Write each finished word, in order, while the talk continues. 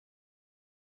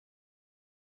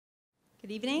Good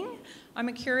evening. I'm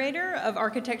a curator of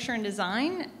architecture and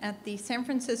design at the San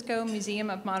Francisco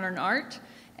Museum of Modern Art.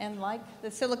 And like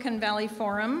the Silicon Valley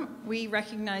Forum, we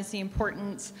recognize the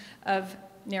importance of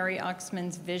Neri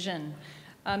Oxman's vision.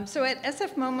 So at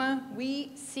SFMOMA,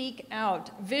 we seek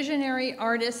out visionary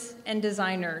artists and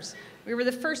designers. We were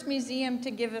the first museum to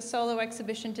give a solo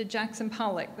exhibition to Jackson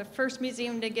Pollock, the first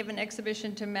museum to give an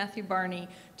exhibition to Matthew Barney,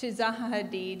 to Zaha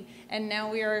Hadid, and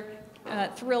now we are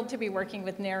thrilled to be working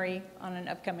with Neri on an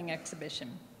upcoming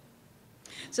exhibition.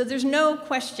 So there's no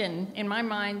question in my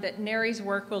mind that Neri's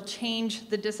work will change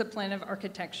the discipline of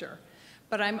architecture,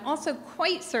 but I'm also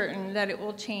quite certain that it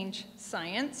will change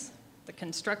science, the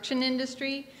construction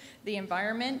industry, the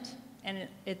environment, and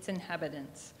its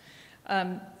inhabitants.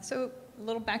 So a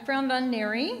little background on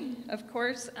Neri, of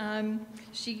course.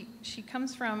 She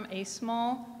comes from a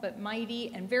small but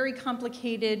mighty and very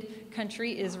complicated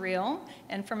country, Israel,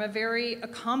 and from a very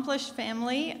accomplished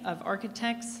family of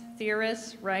architects,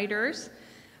 theorists, writers.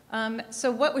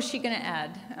 So what was she going to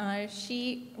add?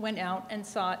 She went out and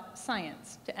sought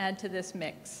science to add to this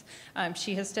mix.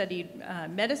 She has studied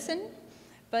medicine,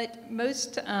 but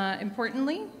most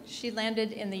importantly, she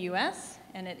landed in the US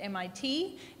and at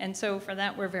MIT, and so for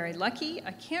that we're very lucky.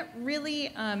 I can't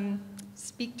really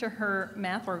speak to her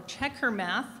math or check her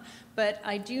math, but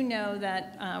I do know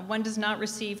that one does not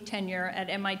receive tenure at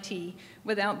MIT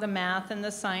without the math and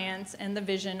the science and the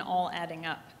vision all adding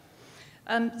up.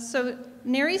 So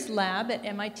Neri's lab at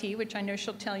MIT, which I know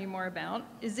she'll tell you more about,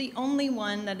 is the only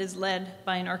one that is led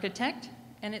by an architect,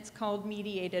 and it's called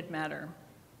Mediated Matter.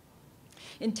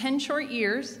 In 10 short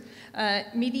years,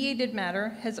 Mediated Matter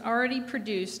has already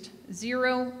produced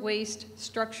zero-waste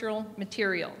structural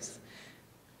materials.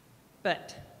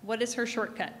 But what is her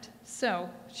shortcut? So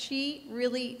she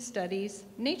really studies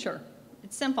nature.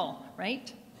 It's simple,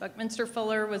 right? Buckminster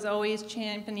Fuller was always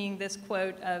championing this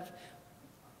quote of,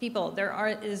 people,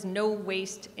 there is no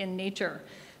waste in nature.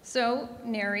 So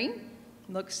Neri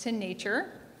looks to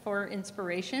nature for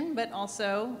inspiration, but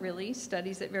also really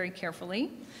studies it very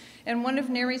carefully. And one of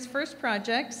Neri's first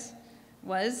projects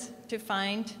was to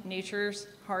find nature's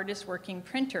hardest working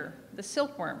printer, the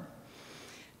silkworm.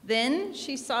 Then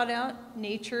she sought out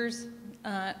nature's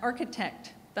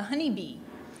architect, the honeybee,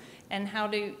 and how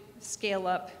to scale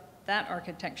up that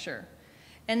architecture.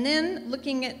 And then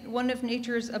looking at one of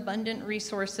nature's abundant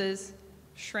resources,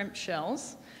 shrimp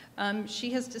shells, she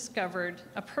has discovered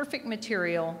a perfect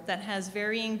material that has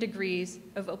varying degrees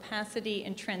of opacity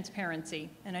and transparency.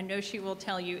 And I know she will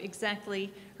tell you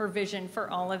exactly her vision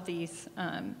for all of these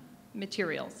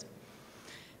materials.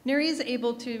 Neri is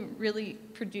able to really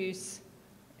produce,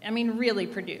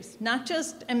 not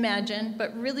just imagine,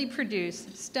 but really produce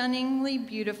stunningly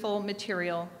beautiful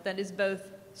material that is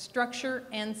both structure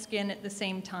and skin at the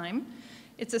same time.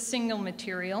 It's a single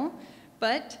material.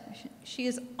 But she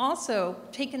has also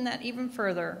taken that even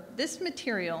further. This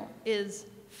material is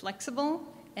flexible,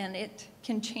 and it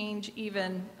can change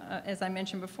even, as I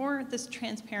mentioned before, this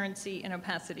transparency and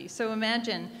opacity. So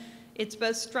imagine it's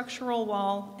both structural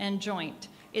wall and joint.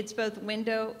 It's both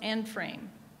window and frame.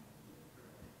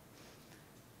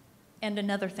 And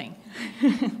another thing.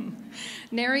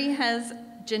 Neri has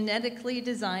genetically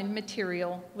designed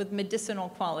material with medicinal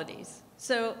qualities.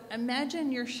 So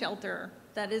imagine your shelter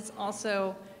that is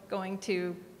also going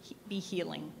to be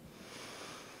healing.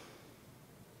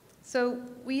 So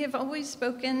we have always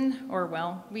spoken, or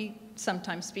well, we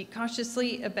sometimes speak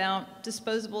cautiously about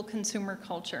disposable consumer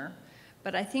culture,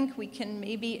 but I think we can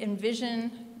maybe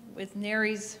envision with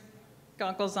Neri's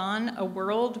goggles on a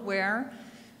world where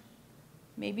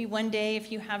maybe one day if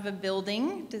you have a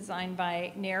building designed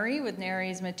by Neri with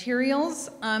Neri's materials,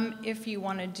 if you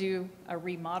want to do a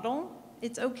remodel,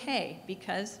 it's okay,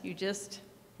 because you just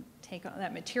take all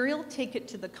that material, take it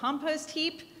to the compost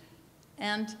heap,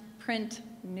 and print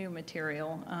new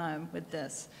material with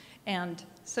this. And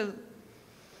so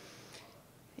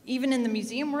even in the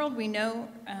museum world, we know,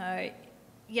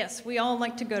 yes, we all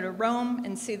like to go to Rome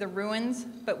and see the ruins,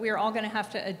 but we're all going to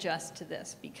have to adjust to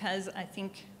this, because I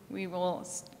think we will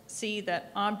see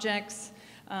that objects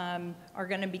are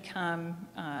going to become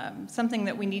something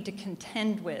that we need to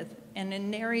contend with. And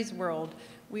in Neri's world,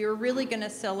 we are really going to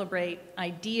celebrate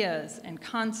ideas and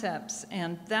concepts,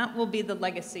 and that will be the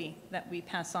legacy that we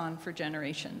pass on for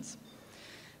generations.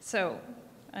 So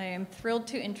I am thrilled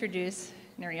to introduce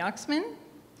Neri Oxman.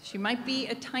 She might be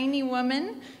a tiny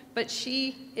woman, but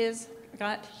she is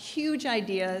got huge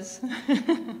ideas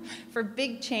for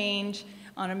big change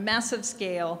on a massive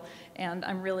scale, and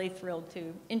I'm really thrilled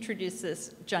to introduce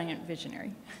this giant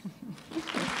visionary.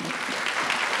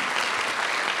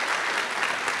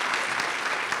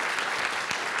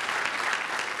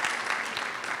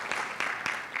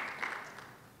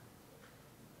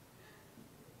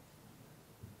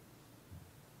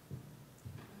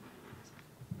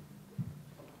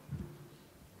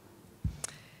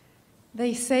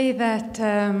 They say that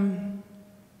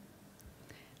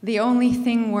the only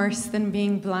thing worse than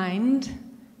being blind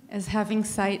is having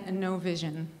sight and no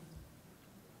vision.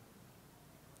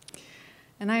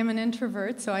 And I'm an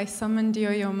introvert, so I summoned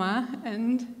Yo-Yo-Ma,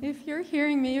 and if you're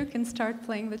hearing me, you can start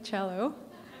playing the cello.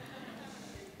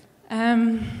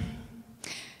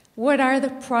 What are the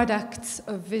products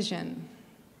of vision?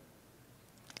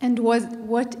 And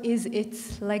what is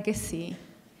its legacy?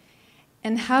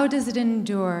 And how does it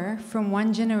endure from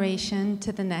one generation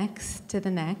to the next, to the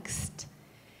next?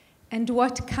 And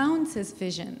what counts as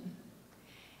vision?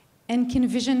 And can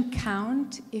vision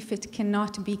count if it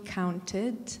cannot be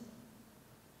counted?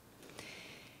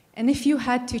 And if you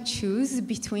had to choose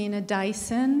between a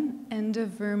Dyson and a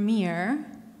Vermeer,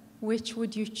 which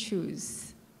would you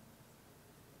choose?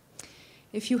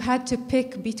 If you had to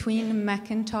pick between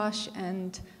Macintosh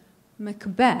and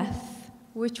Macbeth,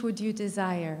 which would you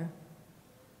desire?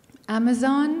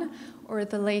 Amazon or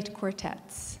the late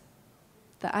quartets?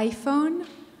 The iPhone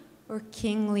or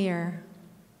King Lear?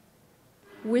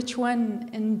 Which one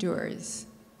endures?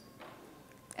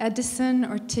 Edison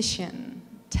or Titian?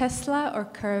 Tesla or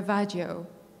Caravaggio?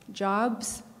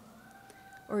 Jobs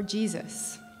or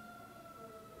Jesus?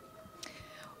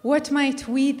 What might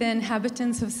we, the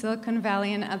inhabitants of Silicon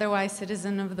Valley and otherwise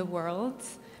citizens of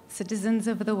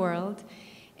the world,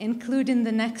 include in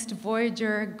the next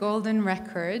Voyager Golden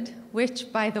Record,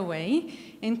 which, by the way,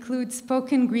 includes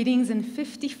spoken greetings in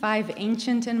 55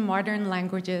 ancient and modern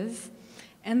languages,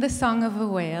 and the song of a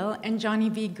whale, and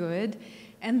Johnny B. Good,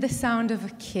 and the sound of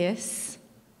a kiss?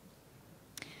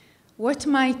 What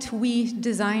might we,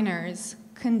 designers,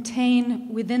 contain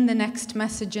within the next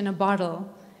message in a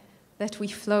bottle that we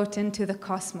float into the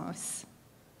cosmos?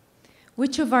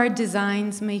 Which of our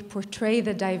designs may portray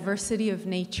the diversity of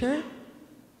nature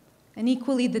and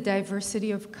equally the diversity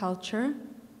of culture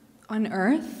on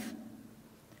Earth?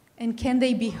 And can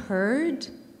they be heard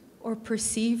or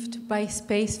perceived by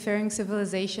spacefaring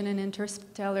civilization in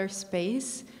interstellar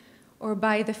space, or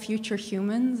by the future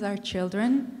humans, our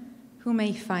children, who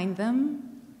may find them?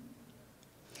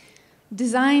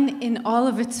 Design in all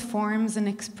of its forms and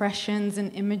expressions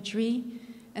and imagery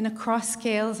and across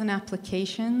scales and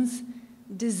applications,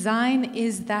 design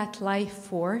is that life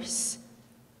force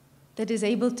that is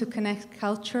able to connect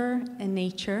culture and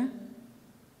nature,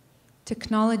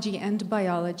 technology and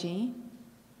biology,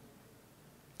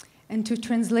 and to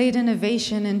translate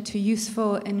innovation into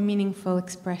useful and meaningful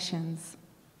expressions.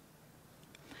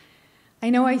 I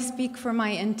know I speak for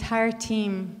my entire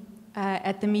team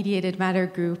at the Mediated Matter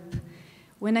Group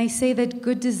when I say that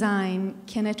good design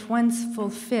can at once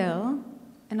fulfill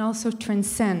and also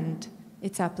transcend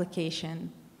its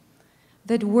application.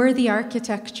 That worthy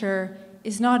architecture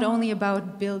is not only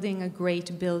about building a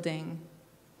great building,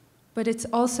 but it's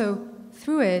also,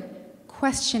 through it,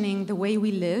 questioning the way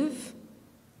we live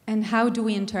and how do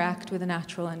we interact with the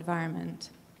natural environment.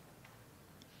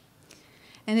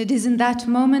 And it is in that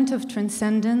moment of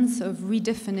transcendence, of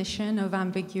redefinition, of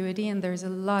ambiguity, and there's a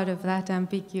lot of that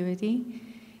ambiguity,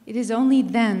 it is only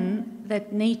then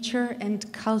that nature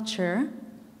and culture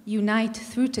unite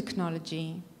through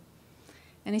technology.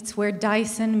 And it's where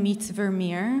Dyson meets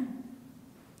Vermeer.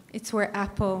 It's where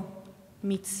Apple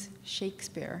meets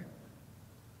Shakespeare.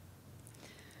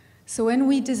 So when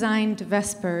we designed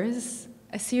Vespers,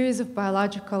 a series of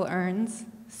biological urns,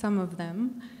 some of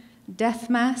them, death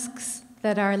masks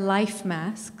that are life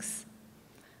masks,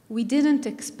 we didn't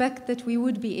expect that we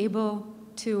would be able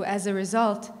to, as a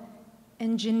result,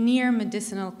 engineer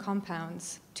medicinal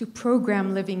compounds to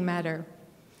program living matter.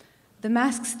 The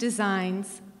masks'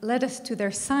 designs led us to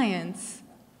their science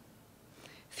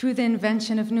through the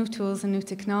invention of new tools and new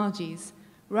technologies,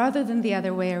 rather than the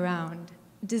other way around.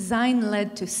 Design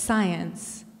led to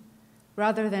science,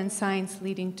 rather than science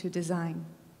leading to design.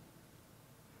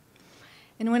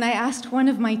 And when I asked one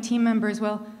of my team members,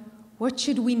 well, what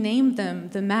should we name them,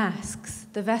 the masks,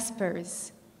 the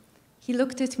Vespers? He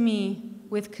looked at me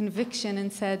with conviction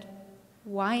and said,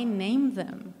 why name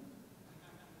them?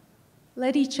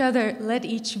 Let each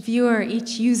viewer,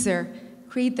 each user,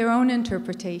 create their own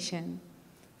interpretation.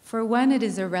 For one, it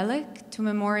is a relic to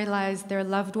memorialize their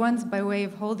loved ones by way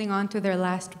of holding on to their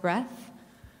last breath.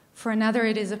 For another,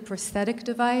 it is a prosthetic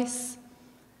device,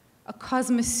 a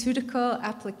cosmeceutical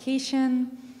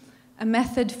application, a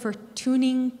method for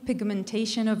tuning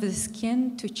pigmentation of the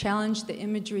skin to challenge the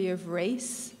imagery of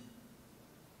race.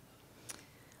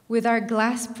 With our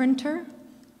glass printer,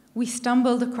 we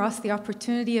stumbled across the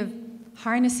opportunity of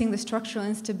harnessing the structural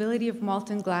instability of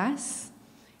molten glass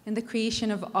in the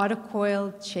creation of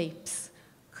autocoiled shapes,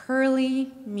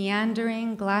 curly,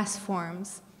 meandering glass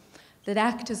forms that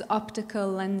act as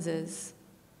optical lenses,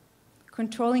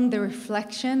 controlling the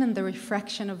reflection and the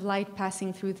refraction of light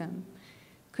passing through them,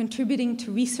 contributing to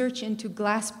research into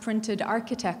glass-printed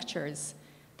architectures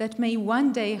that may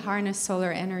one day harness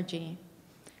solar energy.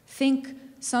 Think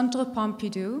Centre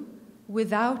Pompidou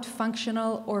without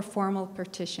functional or formal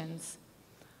partitions.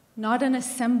 Not an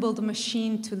assembled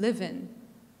machine to live in,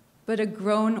 but a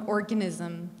grown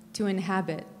organism to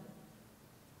inhabit.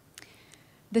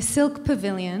 The Silk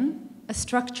Pavilion, a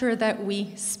structure that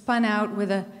we spun out with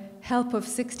the help of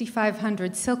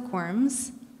 6,500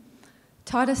 silkworms,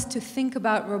 taught us to think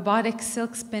about robotic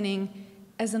silk spinning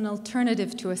as an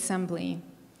alternative to assembly,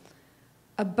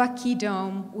 a bucky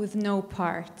dome with no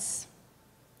parts.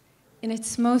 In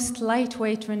its most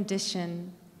lightweight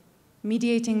rendition,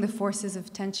 mediating the forces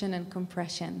of tension and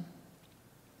compression.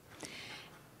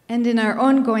 And in our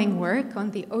ongoing work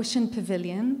on the Ocean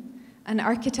Pavilion, an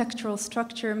architectural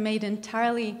structure made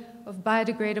entirely of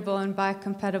biodegradable and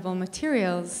biocompatible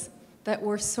materials that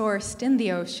were sourced in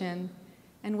the ocean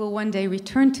and will one day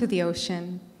return to the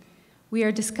ocean, we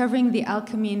are discovering the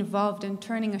alchemy involved in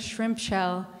turning a shrimp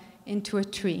shell into a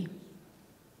tree.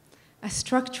 A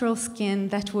structural skin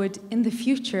that would, in the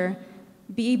future,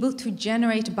 be able to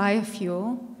generate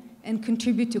biofuel and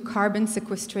contribute to carbon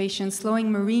sequestration,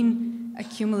 slowing marine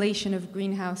accumulation of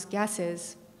greenhouse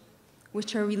gases,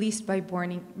 which are released by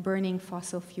burning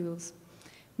fossil fuels,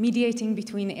 mediating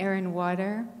between air and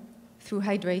water through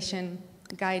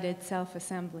hydration-guided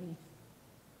self-assembly.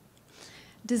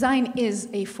 Design is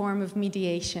a form of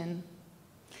mediation.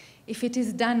 If it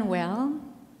is done well,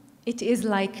 it is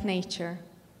like nature.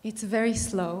 It's very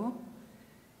slow,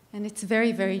 and it's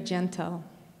very, very gentle.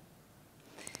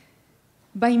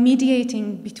 By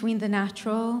mediating between the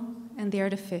natural and the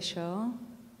artificial,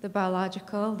 the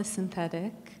biological, the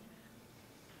synthetic,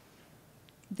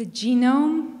 the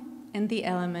genome and the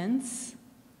elements,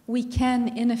 we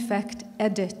can, in effect,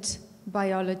 edit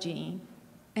biology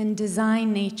and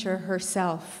design nature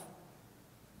herself.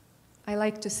 I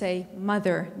like to say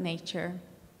Mother Nature,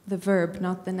 the verb,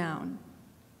 not the noun.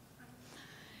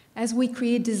 As we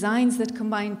create designs that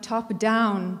combine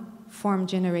top-down form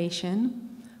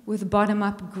generation with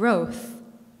bottom-up growth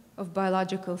of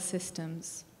biological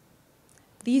systems.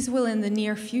 These will, in the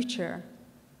near future,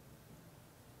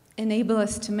 enable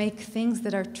us to make things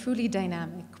that are truly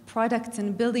dynamic, products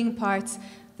and building parts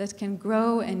that can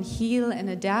grow and heal and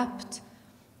adapt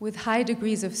with high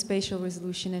degrees of spatial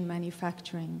resolution in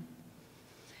manufacturing.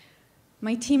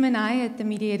 My team and I at the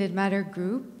Mediated Matter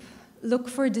Group look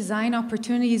for design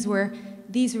opportunities where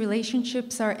these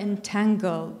relationships are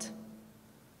entangled.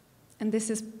 And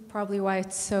this is probably why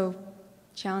it's so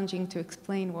challenging to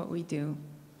explain what we do.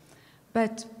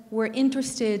 But we're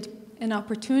interested in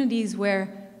opportunities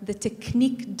where the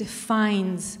technique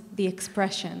defines the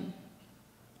expression,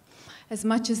 as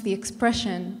much as the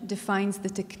expression defines the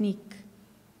technique.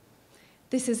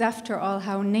 This is, after all,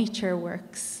 how nature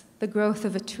works: the growth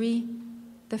of a tree,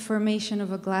 the formation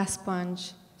of a glass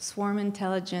sponge, swarm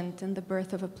intelligent, and the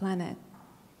birth of a planet.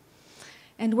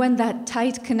 And when that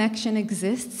tight connection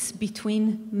exists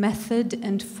between method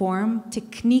and form,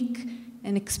 technique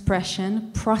and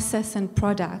expression, process and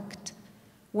product,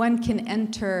 one can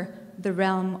enter the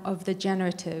realm of the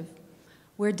generative,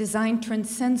 where design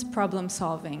transcends problem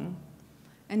solving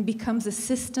and becomes a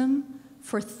system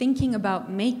for thinking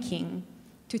about making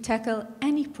to tackle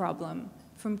any problem,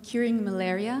 from curing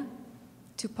malaria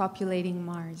to populating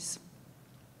Mars.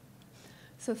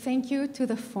 So thank you to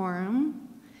the forum,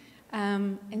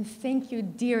 and thank you,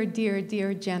 dear, dear,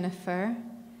 dear Jennifer,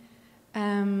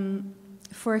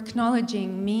 for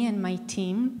acknowledging me and my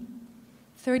team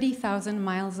 30,000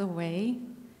 miles away,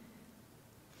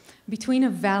 between a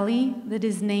valley that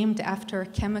is named after a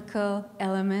chemical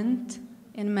element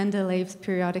in Mendeleev's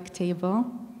periodic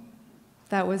table.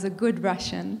 That was a good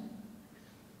Russian.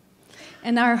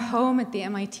 And our home at the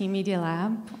MIT Media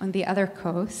Lab on the other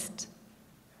coast.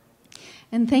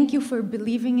 And thank you for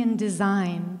believing in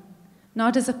design,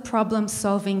 not as a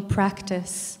problem-solving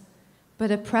practice,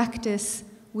 but a practice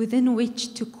within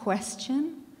which to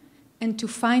question and to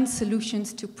find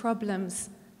solutions to problems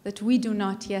that we do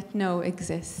not yet know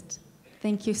exist.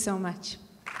 Thank you so much.